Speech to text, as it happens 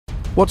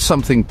What's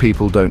something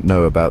people don't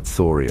know about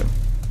thorium?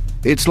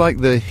 It's like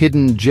the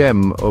hidden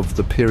gem of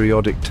the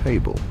periodic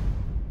table.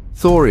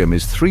 Thorium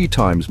is 3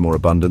 times more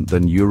abundant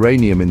than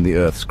uranium in the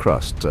Earth's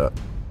crust.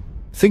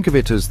 Think of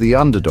it as the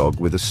underdog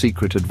with a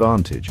secret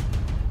advantage.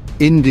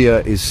 India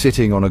is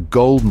sitting on a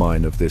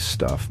goldmine of this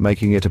stuff,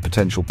 making it a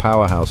potential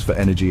powerhouse for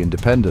energy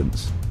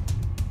independence.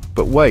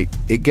 But wait,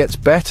 it gets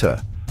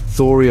better.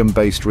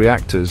 Thorium-based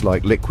reactors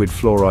like liquid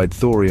fluoride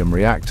thorium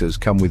reactors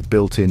come with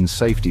built-in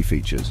safety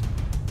features.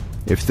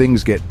 If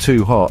things get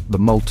too hot, the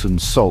molten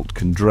salt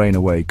can drain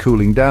away,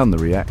 cooling down the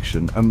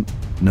reaction.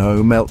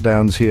 No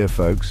meltdowns here,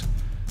 folks.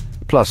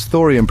 Plus,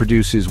 thorium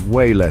produces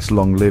way less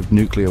long-lived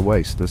nuclear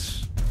waste.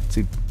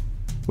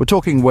 We're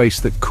talking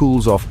waste that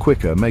cools off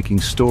quicker, making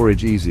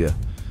storage easier.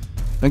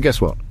 And guess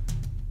what?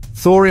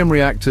 Thorium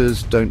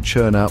reactors don't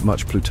churn out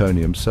much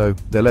plutonium, so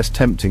they're less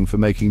tempting for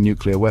making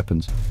nuclear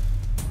weapons.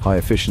 High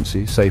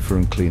efficiency, safer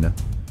and cleaner.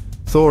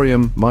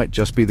 Thorium might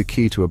just be the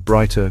key to a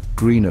brighter,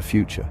 greener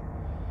future.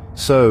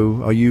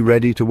 So, are you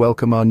ready to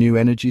welcome our new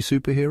energy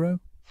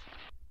superhero?